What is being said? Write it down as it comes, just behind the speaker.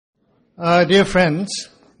Dear friends,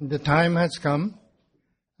 the time has come.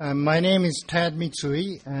 My name is Tad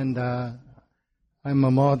Mitsui, and I'm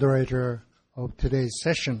a moderator of today's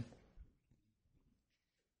session.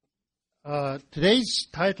 Today's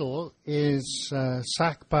title is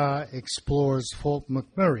SACPA Explores Fort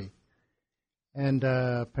McMurray. And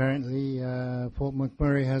apparently Fort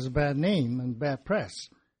McMurray has a bad name and bad press.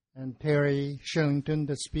 And Terry Shillington,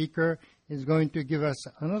 the speaker, is going to give us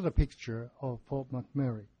another picture of Fort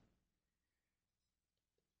McMurray.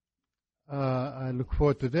 I look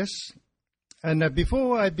forward to this. And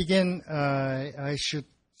before I begin, I should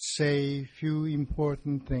say a few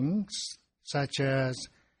important things, such as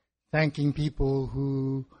thanking people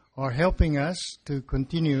who are helping us to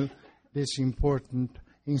continue this important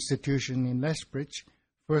institution in Lethbridge.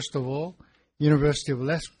 First of all, University of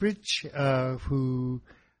Lethbridge, who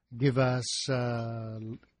give us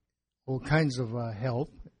all kinds of help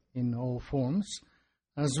in all forms,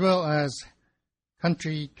 as well as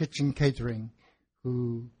Country Kitchen Catering,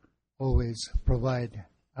 who always provide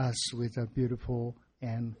us with a beautiful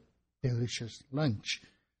and delicious lunch.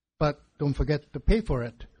 But don't forget to pay for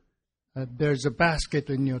it. There's a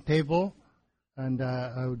basket on your table, and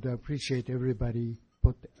I would appreciate everybody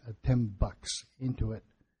put $10 into it.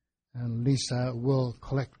 And Lisa will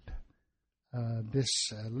collect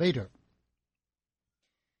this later.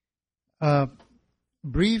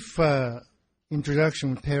 Brief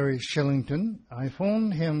introduction with Terry Shillington. I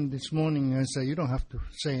phoned him this morning and said, "You don't have to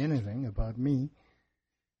say anything about me."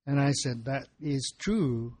 And I said, "That is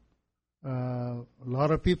true. A lot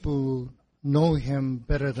of people know him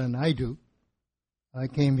better than I do. I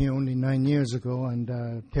came here only 9 years ago,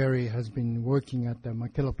 and Terry has been working at the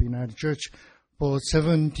McKillop United Church for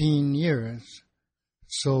 17 years.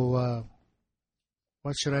 So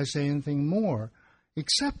what should I say anything more?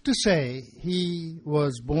 Except to say he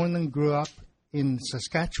was born and grew up in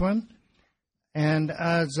Saskatchewan, and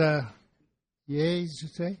as a, you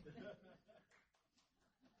say?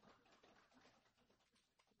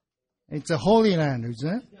 It's a holy land,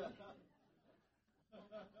 isn't it?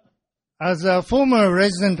 As a former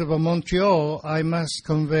resident of Montreal, I must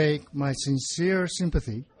convey my sincere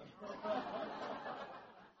sympathy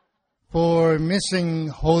for missing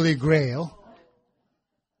Holy Grail.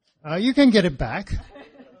 You can get it back.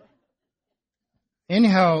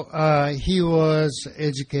 Anyhow, he was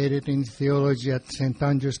educated in theology at St.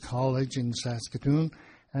 Andrew's College in Saskatoon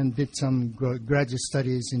and did some graduate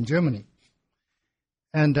studies in Germany.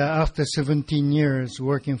 And after 17 years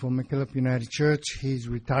working for McKillop United Church, he's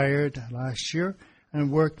retired last year and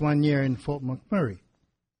worked 1 year in Fort McMurray.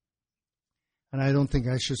 And I don't think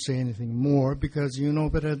I should say anything more because you know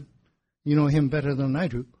him better than I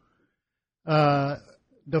do.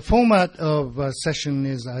 The format of session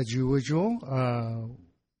is as usual,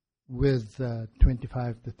 with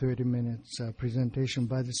 25 to 30 minutes presentation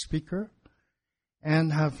by the speaker,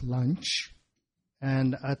 and have lunch.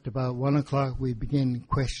 And at about 1 o'clock, we begin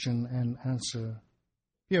question and answer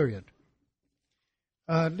period.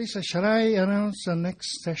 Lisa, shall I announce the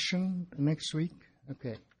next session next week?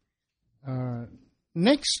 Okay.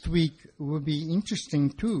 Next week will be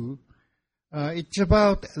interesting too. It's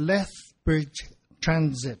about Lethbridge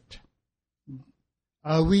Transit.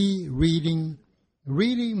 Are we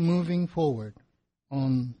really moving forward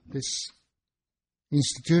on this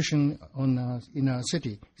institution in our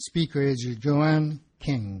city? Speaker is Joanne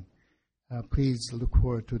King. Please look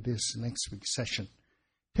forward to this next week's session.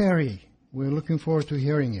 Terry, we're looking forward to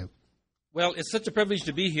hearing you. Well, it's such a privilege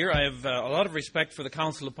to be here. I have a lot of respect for the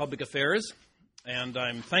Council of Public Affairs, and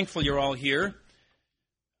I'm thankful you're all here.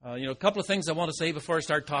 A couple of things I want to say before I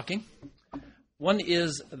start talking. One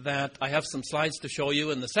is that I have some slides to show you,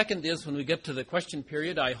 and the second is when we get to the question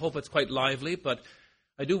period, I hope it's quite lively, but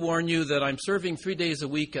I do warn you that I'm serving 3 days a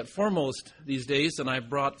week at Foremost these days, and I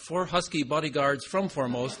brought 4 husky bodyguards from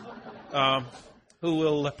Foremost who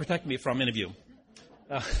will protect me from any of you.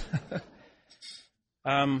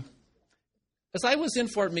 As I was in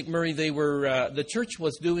Fort McMurray, the church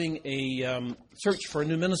was doing a search for a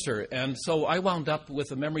new minister, and so I wound up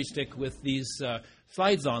with a memory stick with these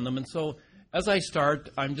slides on them. And so as I start,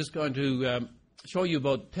 I'm just going to show you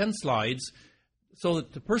about 10 slides so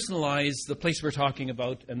that to personalize the place we're talking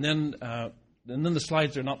about, and then the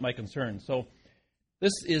slides are not my concern. So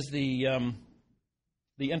this is the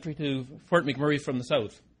entry to Fort McMurray from the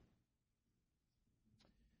south.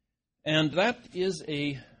 And that is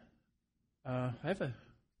I have a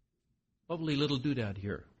lovely little doodad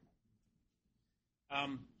here,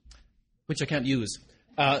 which I can't use.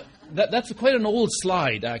 That's quite an old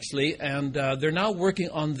slide, actually, and they're now working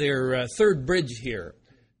on their third bridge here.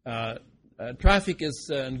 traffic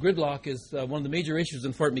and gridlock is one of the major issues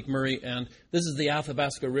in Fort McMurray, and this is the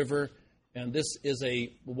Athabasca River, and this is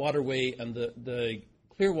a waterway, and the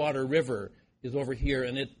Clearwater River is over here,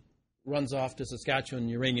 and it runs off to Saskatchewan,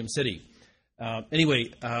 Uranium City. They're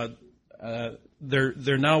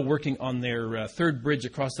now working on their third bridge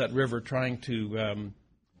across that river, trying to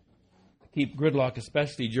keep gridlock,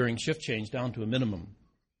 especially during shift change, down to a minimum.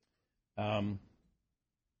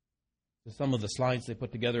 Some of the slides they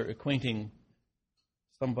put together acquainting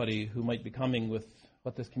somebody who might be coming with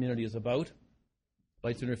what this community is about.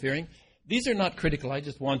 Lights interfering. These are not critical. I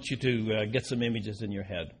just want you to get some images in your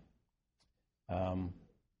head.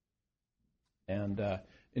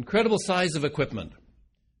 Incredible size of equipment.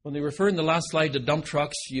 When they refer in the last slide to dump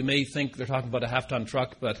trucks, you may think they're talking about a half-ton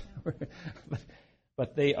truck, but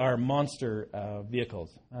they are monster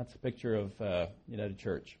vehicles. That's a picture of United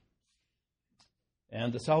Church.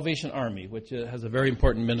 And the Salvation Army, which has a very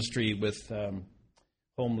important ministry with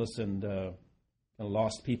homeless and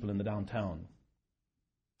lost people in the downtown.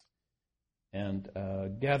 And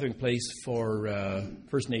gathering place for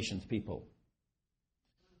First Nations people.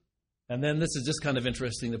 And then this is just kind of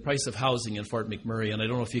interesting, the price of housing in Fort McMurray, and I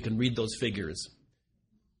don't know if you can read those figures.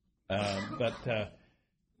 But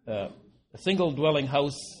a single dwelling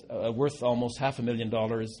house worth almost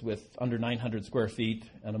 $500,000 with under 900 square feet,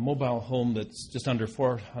 and a mobile home that's just under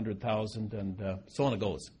 $400,000, and so on it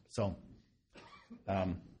goes. So,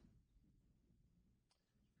 and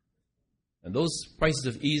those prices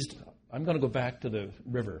have eased. I'm going to go back to the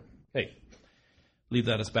river. Okay, leave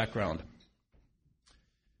that as background.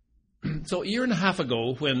 So a year and a half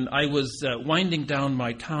ago, when I was winding down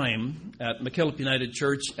my time at McKillop United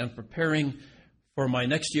Church and preparing for my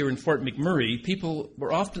next year in Fort McMurray, people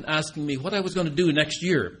were often asking me what I was going to do next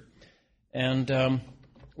year. And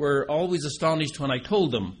were always astonished when I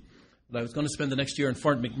told them that I was going to spend the next year in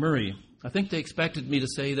Fort McMurray. I think they expected me to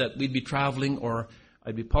say that we'd be traveling, or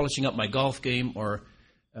I'd be polishing up my golf game, or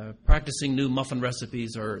practicing new muffin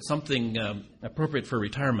recipes, or something appropriate for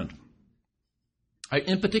retirement.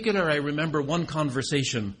 In particular, I remember one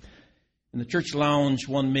conversation in the church lounge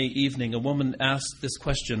one May evening. A woman asked this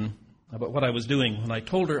question about what I was doing. When I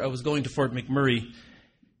told her I was going to Fort McMurray,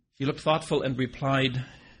 she looked thoughtful and replied,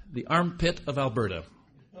 "The armpit of Alberta."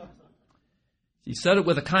 She said it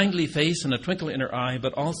with a kindly face and a twinkle in her eye,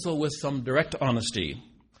 but also with some direct honesty.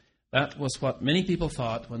 That was what many people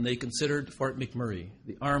thought when they considered Fort McMurray,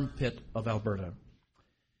 the armpit of Alberta.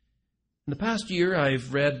 In the past year,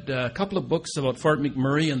 I've read a couple of books about Fort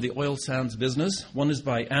McMurray and the oil sands business. One is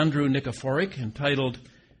by Andrew Nikiforuk, entitled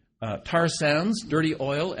Tar Sands, Dirty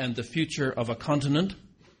Oil, and the Future of a Continent.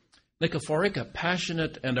 Nikiforuk, a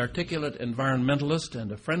passionate and articulate environmentalist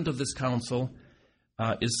and a friend of this council,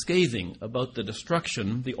 is scathing about the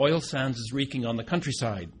destruction the oil sands is wreaking on the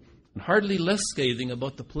countryside, and hardly less scathing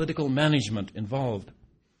about the political management involved.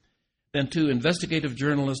 Then, too, investigative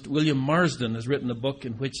journalist William Marsden has written a book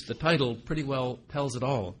in which the title pretty well tells it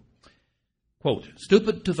all. Quote,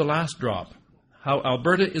 "Stupid to the Last Drop, How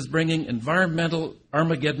Alberta is Bringing Environmental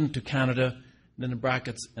Armageddon to Canada," then in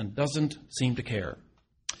brackets, "and doesn't seem to care."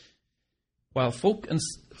 While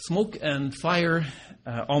smoke and fire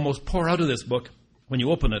almost pour out of this book, when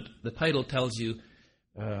you open it, the title tells you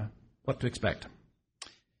what to expect.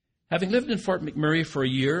 Having lived in Fort McMurray for a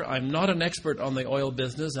year, I'm not an expert on the oil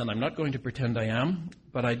business, and I'm not going to pretend I am,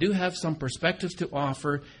 but I do have some perspectives to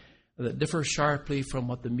offer that differ sharply from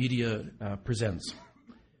what the media presents.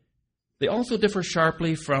 They also differ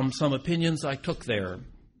sharply from some opinions I took there,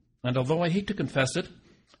 and although I hate to confess it,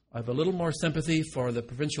 I have a little more sympathy for the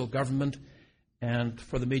provincial government and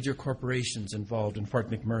for the major corporations involved in Fort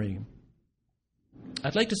McMurray.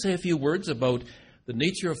 I'd like to say a few words about the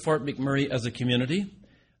nature of Fort McMurray as a community.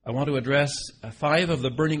 I want to address 5 of the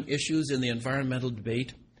burning issues in the environmental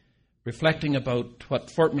debate, reflecting about what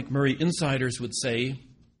Fort McMurray insiders would say.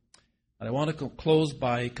 And I want to close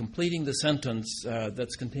by completing the sentence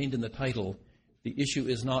that's contained in the title, "The issue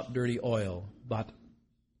is not dirty oil, but..."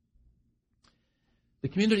 The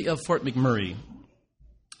community of Fort McMurray.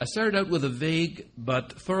 I started out with a vague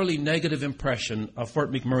but thoroughly negative impression of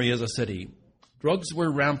Fort McMurray as a city. Drugs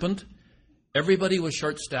were rampant. Everybody was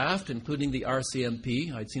short-staffed, including the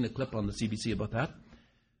RCMP. I'd seen a clip on the CBC about that.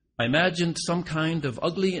 I imagined some kind of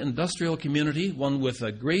ugly industrial community, one with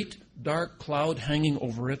a great dark cloud hanging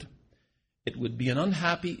over it. It would be an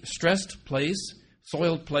unhappy, stressed place,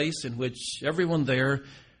 soiled place in which everyone there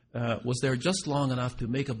was there just long enough to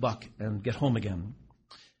make a buck and get home again.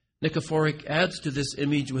 Nikiforuk adds to this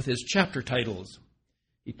image with his chapter titles.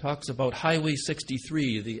 He talks about Highway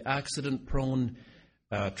 63, the accident-prone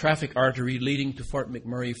traffic artery leading to Fort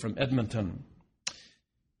McMurray from Edmonton.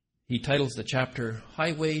 He titles the chapter,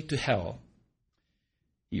 Highway to Hell.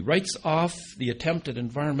 He writes off the attempt at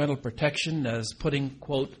environmental protection as putting,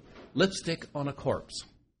 quote, lipstick on a corpse.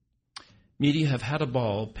 Media have had a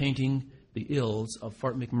ball painting the ills of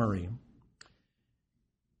Fort McMurray.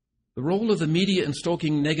 The role of the media in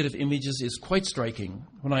stoking negative images is quite striking.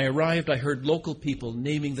 When I arrived, I heard local people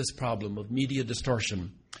naming this problem of media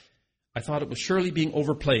distortion. I thought it was surely being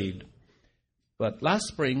overplayed. But last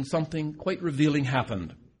spring, something quite revealing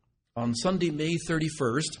happened. On Sunday, May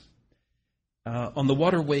 31st, on the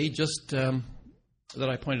waterway just that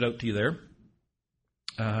I pointed out to you there,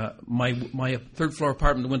 my third-floor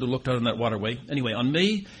apartment window looked out on that waterway. Anyway, on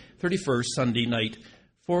May 31st, Sunday night,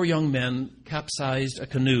 4 young men capsized a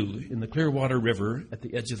canoe in the Clearwater River at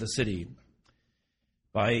the edge of the city.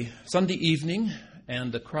 By Sunday evening,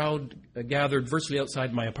 and the crowd gathered virtually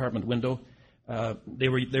outside my apartment window, they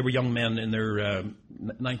were young men in their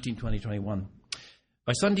 19, 20, 21.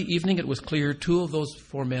 By Sunday evening, it was clear 2 of those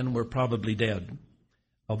 4 men were probably dead,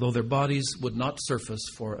 although their bodies would not surface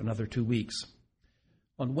for another 2 weeks.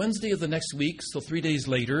 On Wednesday of the next week, so 3 days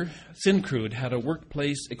later, Syncrude had a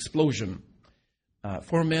workplace explosion.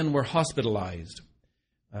 4 men were hospitalized.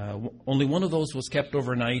 Only one of those was kept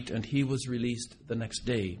overnight, and he was released the next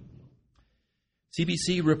day.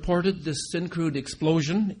 CBC reported this Syncrude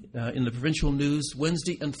explosion in the provincial news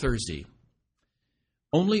Wednesday and Thursday.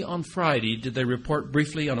 Only on Friday did they report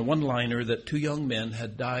briefly on a one-liner that 2 young men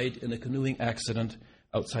had died in a canoeing accident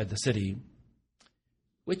outside the city.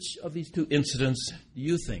 Which of these 2 incidents do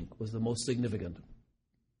you think was the most significant?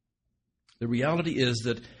 The reality is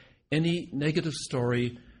that any negative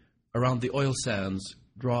story around the oil sands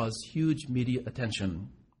draws huge media attention.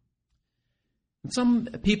 And some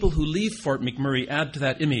people who leave Fort McMurray add to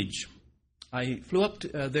that image. I flew up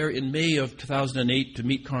there in May of 2008 to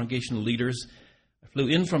meet congregational leaders. I flew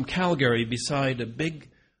in from Calgary beside a big,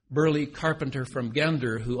 burly carpenter from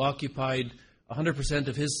Gander who occupied 100%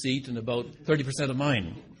 of his seat and about 30% of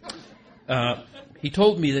mine. He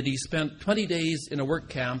told me that he spent 20 days in a work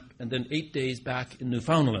camp and then 8 days back in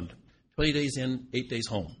Newfoundland. 20 days in, 8 days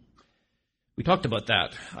home. We talked about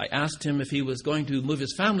that. I asked him if he was going to move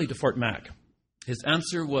his family to Fort Mac. His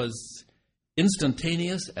answer was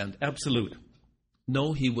instantaneous and absolute.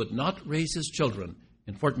 No, he would not raise his children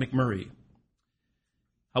in Fort McMurray.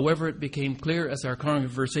 However, it became clear as our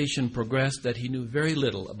conversation progressed that he knew very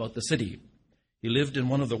little about the city. He lived in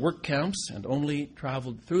one of the work camps and only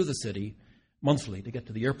traveled through the city monthly to get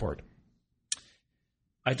to the airport.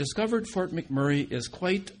 I discovered Fort McMurray is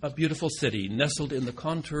quite a beautiful city nestled in the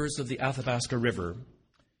contours of the Athabasca River.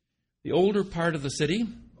 The older part of the city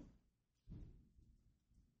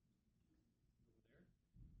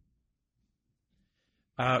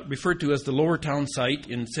referred to as the Lower Town site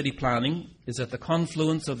in city planning, is at the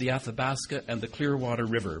confluence of the Athabasca and the Clearwater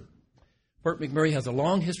River. Fort McMurray has a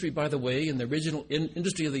long history, by the way, and the original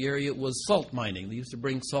industry of the area was salt mining. They used to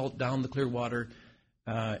bring salt down the Clearwater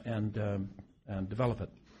and develop it.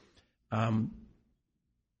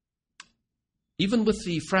 Even with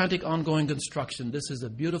the frantic ongoing construction, this is a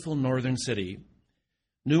beautiful northern city.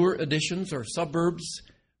 Newer additions or suburbs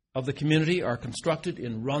of the community are constructed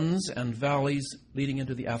in runs and valleys leading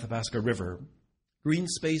into the Athabasca River. Green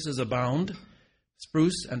spaces abound.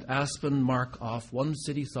 Spruce and aspen mark off one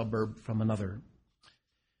city suburb from another.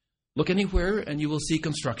 Look anywhere and you will see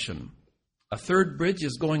construction. A 3rd bridge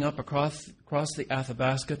is going up across the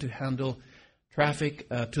Athabasca to handle traffic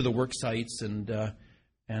to the work sites and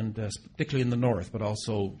particularly in the north, but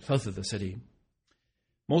also south of the city.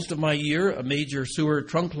 Most of my year, a major sewer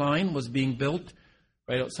trunk line was being built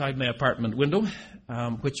right outside my apartment window,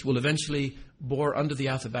 which will eventually bore under the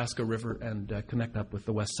Athabasca River and connect up with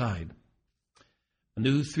the west side. A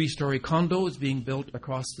new 3-story condo is being built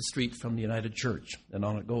across the street from the United Church, and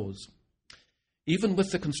on it goes. Even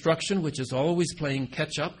with the construction, which is always playing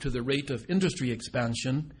catch-up to the rate of industry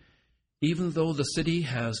expansion, even though the city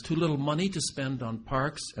has too little money to spend on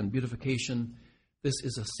parks and beautification, this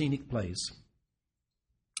is a scenic place.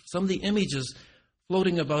 Some of the images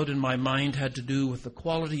floating about in my mind had to do with the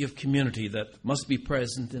quality of community that must be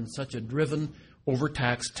present in such a driven,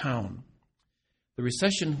 overtaxed town. The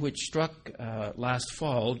recession which struck last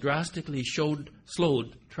fall drastically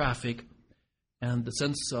slowed traffic and the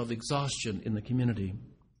sense of exhaustion in the community.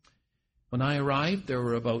 When I arrived, there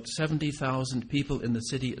were about 70,000 people in the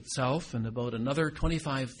city itself and about another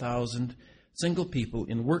 25,000 single people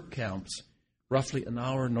in work camps, roughly an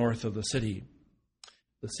hour north of the city.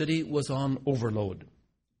 The city was on overload.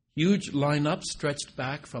 Huge lineups stretched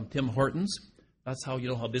back from Tim Hortons. That's how you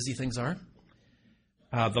know how busy things are.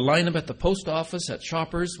 The lineup at the post office, at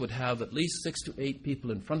Shoppers, would have at least 6 to 8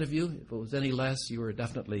 people in front of you. If it was any less, you were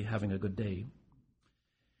definitely having a good day.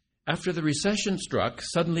 After the recession struck,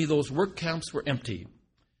 suddenly those work camps were empty.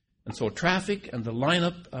 And so traffic and the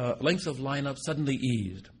length of lineup suddenly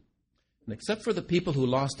eased. And except for the people who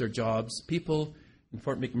lost their jobs, people in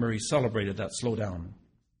Fort McMurray celebrated that slowdown.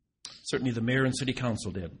 Certainly the mayor and city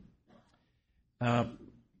council did.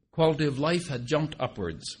 Quality of life had jumped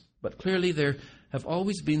upwards, but clearly there have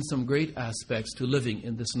always been some great aspects to living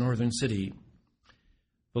in this northern city.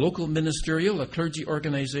 The local ministerial, a clergy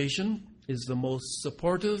organization, is the most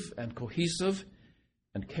supportive and cohesive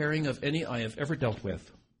and caring of any I have ever dealt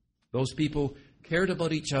with. Those people cared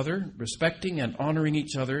about each other, respecting and honoring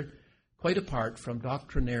each other, quite apart from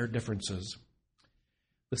doctrinaire differences.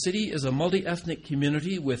 The city is a multi-ethnic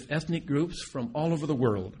community with ethnic groups from all over the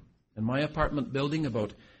world. In my apartment building,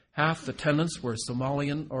 about half the tenants were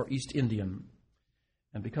Somalian or East Indian.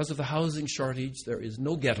 And because of the housing shortage, there is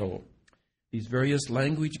no ghetto. These various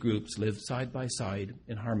language groups live side by side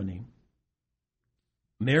in harmony.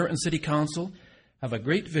 Mayor and City Council have a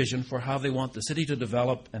great vision for how they want the city to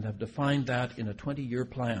develop and have defined that in a 20-year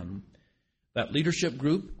plan. That leadership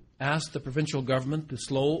group asked the provincial government to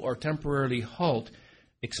slow or temporarily halt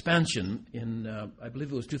expansion in, I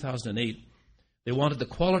believe it was 2008. They wanted the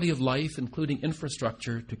quality of life, including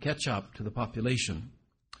infrastructure, to catch up to the population.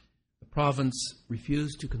 The province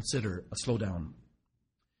refused to consider a slowdown.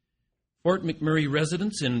 Fort McMurray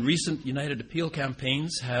residents in recent United Appeal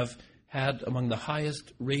campaigns have had among the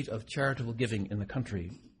highest rate of charitable giving in the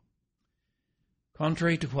country.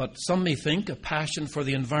 Contrary to what some may think, a passion for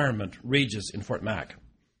the environment rages in Fort Mac.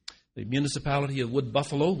 The municipality of Wood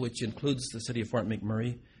Buffalo, which includes the city of Fort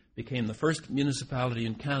McMurray, became the first municipality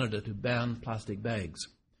in Canada to ban plastic bags,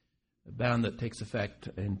 a ban that takes effect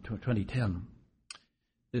in 2010.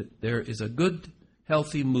 There is a good,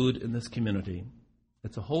 healthy mood in this community.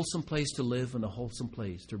 It's a wholesome place to live and a wholesome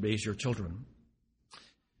place to raise your children.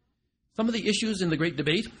 Some of the issues in the Great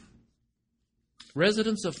Debate.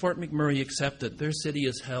 Residents of Fort McMurray accept that their city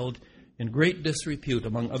is held in great disrepute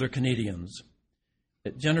among other Canadians.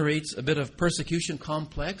 It generates a bit of persecution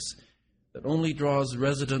complex that only draws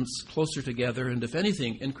residents closer together and, if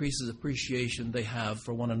anything, increases appreciation they have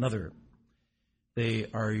for one another. They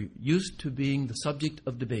are used to being the subject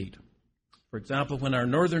of debate. For example, when our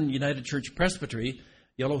Northern United Church Presbytery,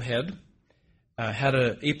 Yellowhead, had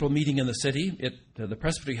an April meeting in the city, the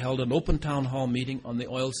presbytery held an open town hall meeting on the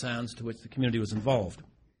oil sands to which the community was involved.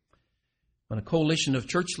 When a coalition of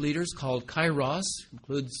church leaders called Kairos,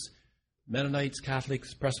 includes Mennonites,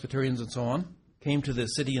 Catholics, Presbyterians, and so on, came to the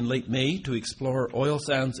city in late May to explore oil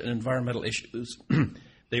sands and environmental issues,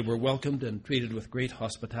 they were welcomed and treated with great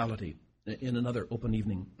hospitality in another open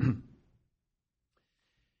evening.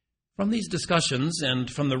 From these discussions and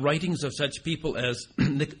from the writings of such people as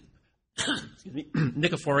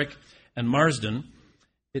Nikiforuk and Marsden,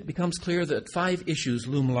 it becomes clear that 5 issues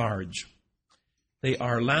loom large. They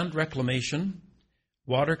are land reclamation,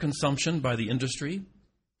 water consumption by the industry,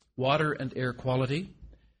 water and air quality,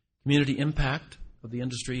 community impact of the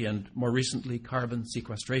industry, and more recently, carbon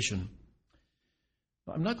sequestration.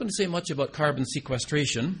 I'm not going to say much about carbon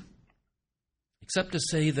sequestration, except to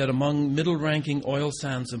say that among middle-ranking oil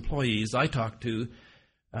sands employees I talked to,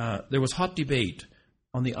 there was hot debate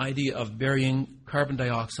on the idea of burying carbon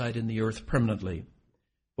dioxide in the earth permanently.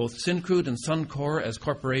 Both Syncrude and Suncor, as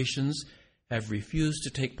corporations, have refused to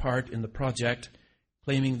take part in the project,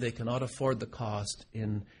 claiming they cannot afford the cost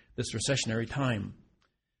in this recessionary time.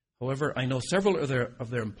 However, I know several of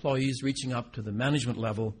their employees reaching up to the management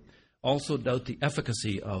level also doubt the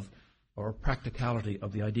efficacy of or practicality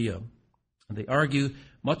of the idea. And they argue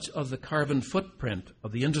much of the carbon footprint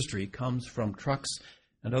of the industry comes from trucks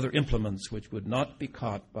and other implements which would not be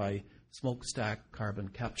caught by smokestack carbon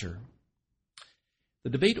capture. The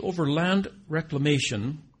debate over land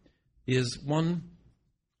reclamation is one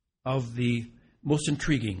of the most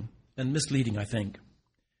intriguing and misleading, I think.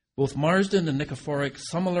 Both Marsden and Nikiforuk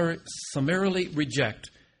summarily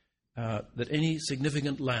reject that any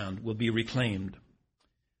significant land will be reclaimed.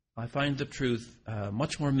 I find the truth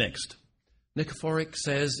much more mixed. Nikiforuk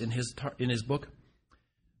says in his book,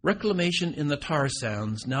 reclamation in the tar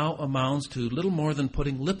sands now amounts to little more than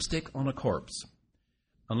putting lipstick on a corpse.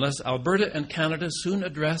 Unless Alberta and Canada soon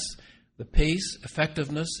address the pace,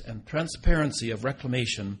 effectiveness, and transparency of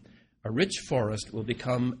reclamation, a rich forest will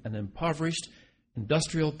become an impoverished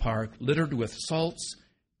industrial park littered with salts,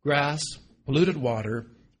 grass, polluted water,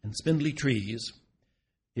 and spindly trees.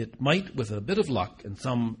 It might, with a bit of luck and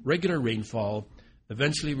some regular rainfall,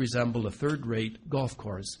 eventually resemble a third-rate golf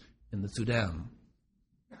course in the Sudan.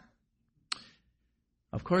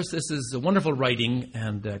 Of course, this is a wonderful writing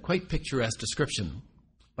and quite picturesque description,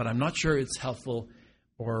 but I'm not sure it's helpful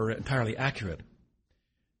or entirely accurate.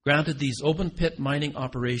 Granted, these open-pit mining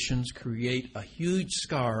operations create a huge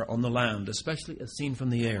scar on the land, especially as seen from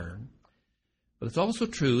the air. But it's also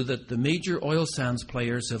true that the major oil sands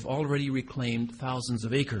players have already reclaimed thousands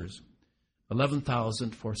of acres,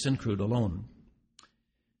 11,000 for Syncrude alone.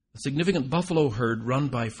 A significant buffalo herd run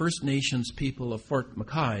by First Nations people of Fort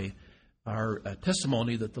McKay are a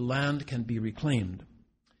testimony that the land can be reclaimed.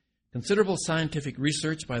 Considerable scientific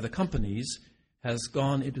research by the companies has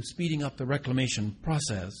gone into speeding up the reclamation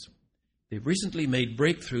process. They've recently made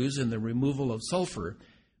breakthroughs in the removal of sulfur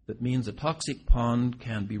that means a toxic pond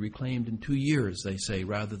can be reclaimed in 2 years, they say,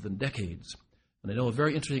 rather than decades. And I know a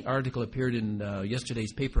very interesting article appeared in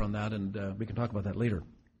yesterday's paper on that, and we can talk about that later.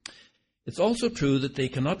 It's also true that they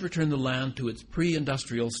cannot return the land to its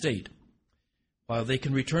pre-industrial state. While they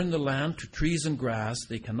can return the land to trees and grass,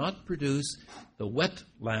 they cannot produce the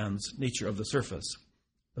wetlands nature of the surface.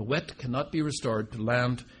 The wet cannot be restored to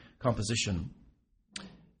land composition.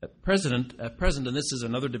 At present, and this is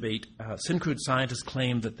another debate, Syncrude scientists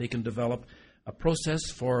claim that they can develop a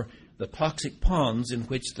process for the toxic ponds in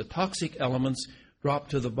which the toxic elements drop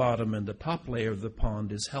to the bottom and the top layer of the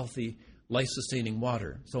pond is healthy, life-sustaining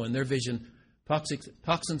water. So in their vision,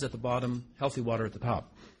 toxins at the bottom, healthy water at the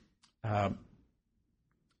top.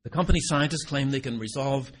 The company scientists claim they can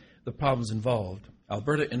resolve the problems involved.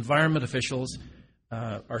 Alberta environment officials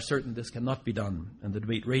are certain this cannot be done, and the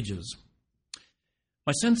debate rages.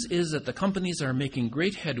 My sense is that the companies are making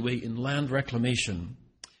great headway in land reclamation.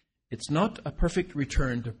 It's not a perfect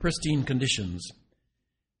return to pristine conditions.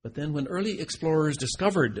 But then when early explorers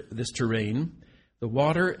discovered this terrain, the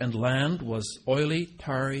water and land was oily,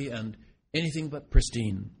 tarry, and anything but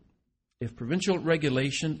pristine. If provincial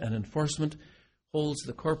regulation and enforcement holds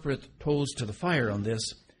the corporate toes to the fire on this,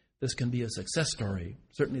 this can be a success story.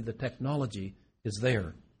 Certainly the technology is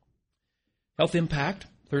there. Health impact,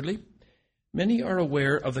 thirdly. Many are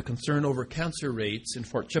aware of the concern over cancer rates in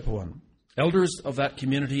Fort Chipewyan. Elders of that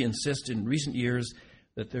community insist in recent years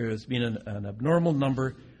that there has been an abnormal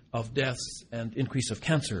number of deaths and increase of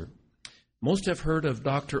cancer. Most have heard of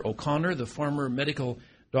Dr. O'Connor, the former medical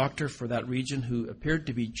doctor for that region, who appeared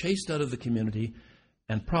to be chased out of the community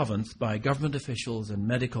and province by government officials and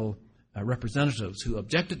medical representatives who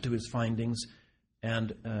objected to his findings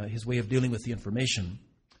and his way of dealing with the information.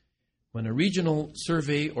 When a regional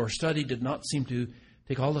survey or study did not seem to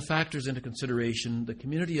take all the factors into consideration, the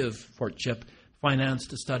community of Fort Chip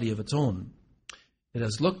financed a study of its own. It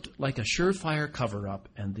has looked like a surefire cover-up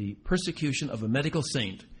and the persecution of a medical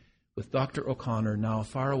saint, with Dr. O'Connor now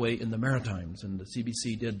far away in the Maritimes, and the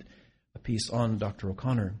CBC did a piece on Dr.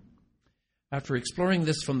 O'Connor. After exploring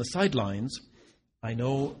this from the sidelines, I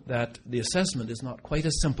know that the assessment is not quite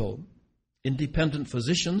as simple. Independent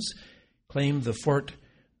physicians claim the Fort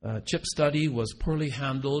Chip study was poorly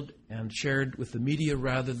handled and shared with the media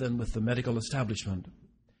rather than with the medical establishment.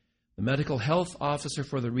 The medical health officer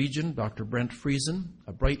for the region, Dr. Brent Friesen,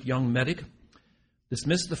 a bright young medic,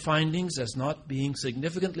 dismissed the findings as not being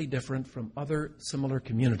significantly different from other similar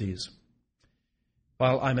communities.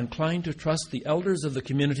 While I'm inclined to trust the elders of the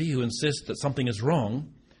community who insist that something is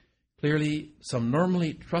wrong, clearly some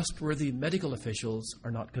normally trustworthy medical officials are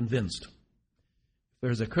not convinced. If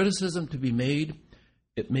there's a criticism to be made,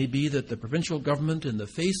 it may be that the provincial government, in the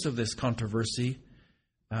face of this controversy,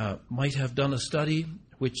 might have done a study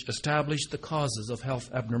which established the causes of health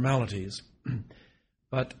abnormalities.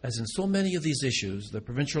 But as in so many of these issues, the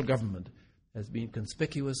provincial government has been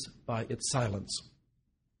conspicuous by its silence.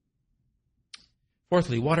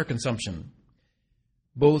 Fourthly, water consumption.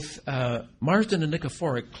 Both Marsden and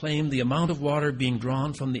Nikiforok claim the amount of water being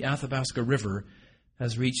drawn from the Athabasca River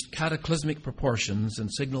has reached cataclysmic proportions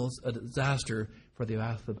and signals a disaster for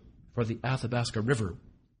the Athabasca River.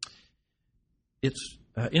 Its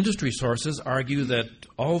industry sources argue that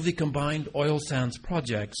all the combined oil sands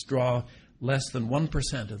projects draw less than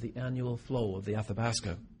 1% of the annual flow of the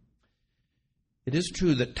Athabasca. It is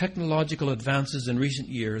true that technological advances in recent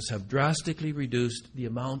years have drastically reduced the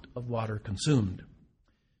amount of water consumed.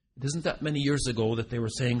 It isn't that many years ago that they were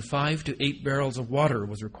saying 5 to 8 barrels of water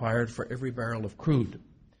was required for every barrel of crude.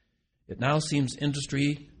 It now seems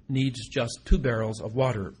industry needs just 2 barrels of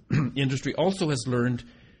water. Industry also has learned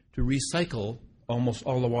to recycle almost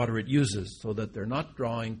all the water it uses so that they're not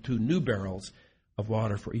drawing 2 new barrels of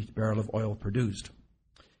water for each barrel of oil produced.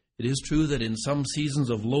 It is true that in some seasons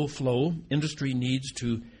of low flow, industry needs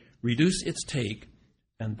to reduce its take,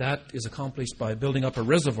 and that is accomplished by building up a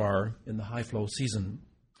reservoir in the high flow season.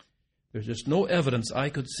 There's just no evidence I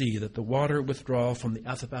could see that the water withdrawal from the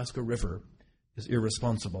Athabasca River is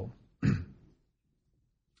irresponsible.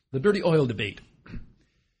 The dirty oil debate.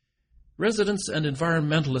 Residents and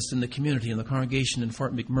environmentalists in the community and the congregation in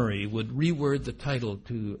Fort McMurray would reword the title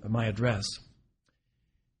to my address.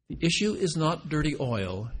 The issue is not dirty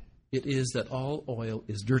oil, it is that all oil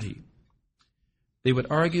is dirty. They would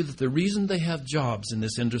argue that the reason they have jobs in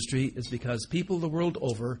this industry is because people the world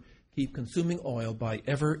over keep consuming oil by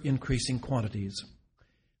ever-increasing quantities.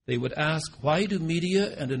 They would ask, why do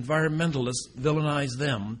media and environmentalists villainize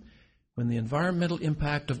them when the environmental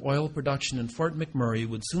impact of oil production in Fort McMurray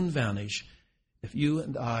would soon vanish if you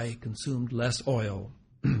and I consumed less oil?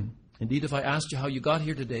 Indeed, if I asked you how you got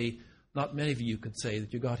here today, not many of you could say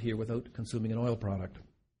that you got here without consuming an oil product.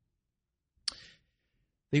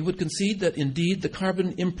 They would concede that indeed the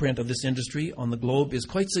carbon imprint of this industry on the globe is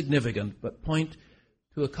quite significant, but point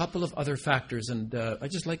to a couple of other factors, and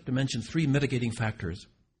I'd just like to mention 3 mitigating factors.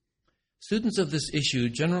 Students of this issue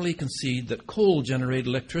generally concede that coal-generated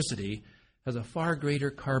electricity has a far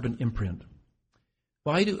greater carbon imprint.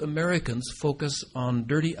 Why do Americans focus on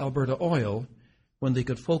dirty Alberta oil when they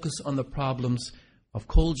could focus on the problems of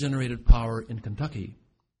coal-generated power in Kentucky?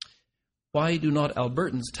 Why do not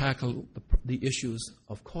Albertans tackle the issues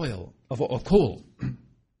of coal?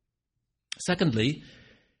 Secondly,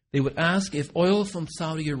 they would ask if oil from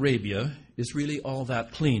Saudi Arabia is really all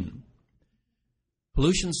that clean.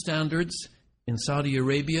 Pollution standards in Saudi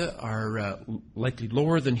Arabia are likely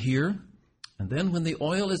lower than here. And then when the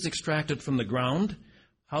oil is extracted from the ground,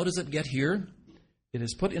 how does it get here? It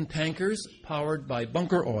is put in tankers powered by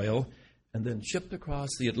bunker oil and then shipped across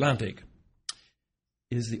the Atlantic.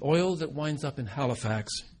 Is the oil that winds up in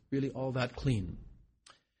Halifax really all that clean?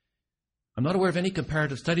 I'm not aware of any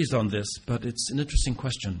comparative studies on this, but it's an interesting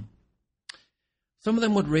question. Some of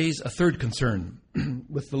them would raise a third concern.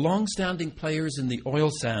 With the long-standing players in the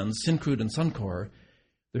oil sands, Syncrude and Suncor,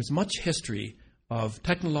 there's much history of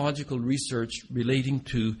technological research relating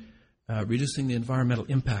to reducing the environmental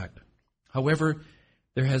impact. However,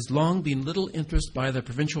 there has long been little interest by the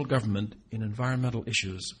provincial government in environmental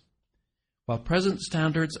issues. While present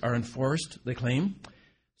standards are enforced, they claim,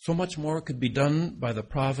 so much more could be done by the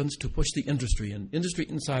province to push the industry. And industry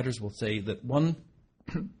insiders will say that one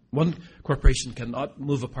corporation cannot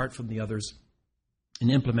move apart from the others in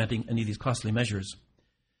implementing any of these costly measures.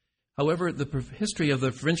 However, the history of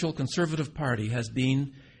the Provincial Conservative Party has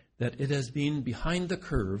been that it has been behind the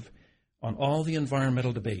curve on all the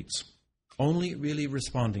environmental debates, only really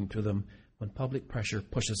responding to them when public pressure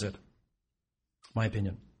pushes it. My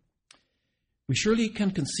opinion. We surely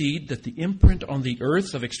can concede that the imprint on the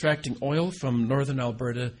earth of extracting oil from northern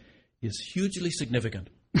Alberta is hugely significant.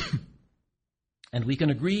 And we can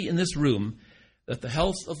agree in this room that the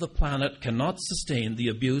health of the planet cannot sustain the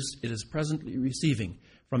abuse it is presently receiving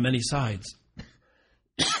from many sides.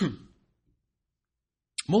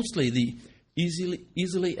 Mostly the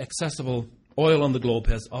easily accessible oil on the globe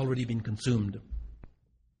has already been consumed.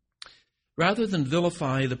 Rather than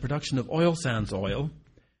vilify the production of oil sands oil,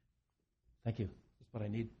 thank you, that's what I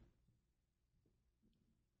need.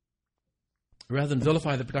 Rather than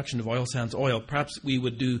vilify the production of oil sands oil, perhaps we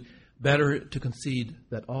would do better to concede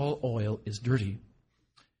that all oil is dirty.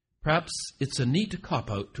 Perhaps it's a neat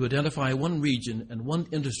cop-out to identify one region and one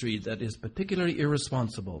industry that is particularly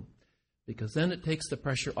irresponsible, because then it takes the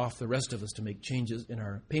pressure off the rest of us to make changes in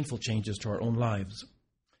our painful changes to our own lives.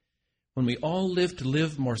 When we all live to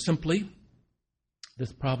live more simply,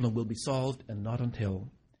 this problem will be solved, and not until.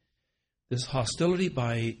 This hostility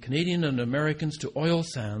by Canadian and Americans to oil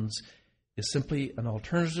sands is simply an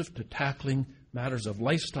alternative to tackling matters of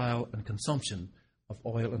lifestyle and consumption of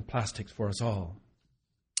oil and plastics for us all.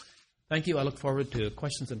 Thank you. I look forward to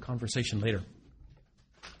questions and conversation later.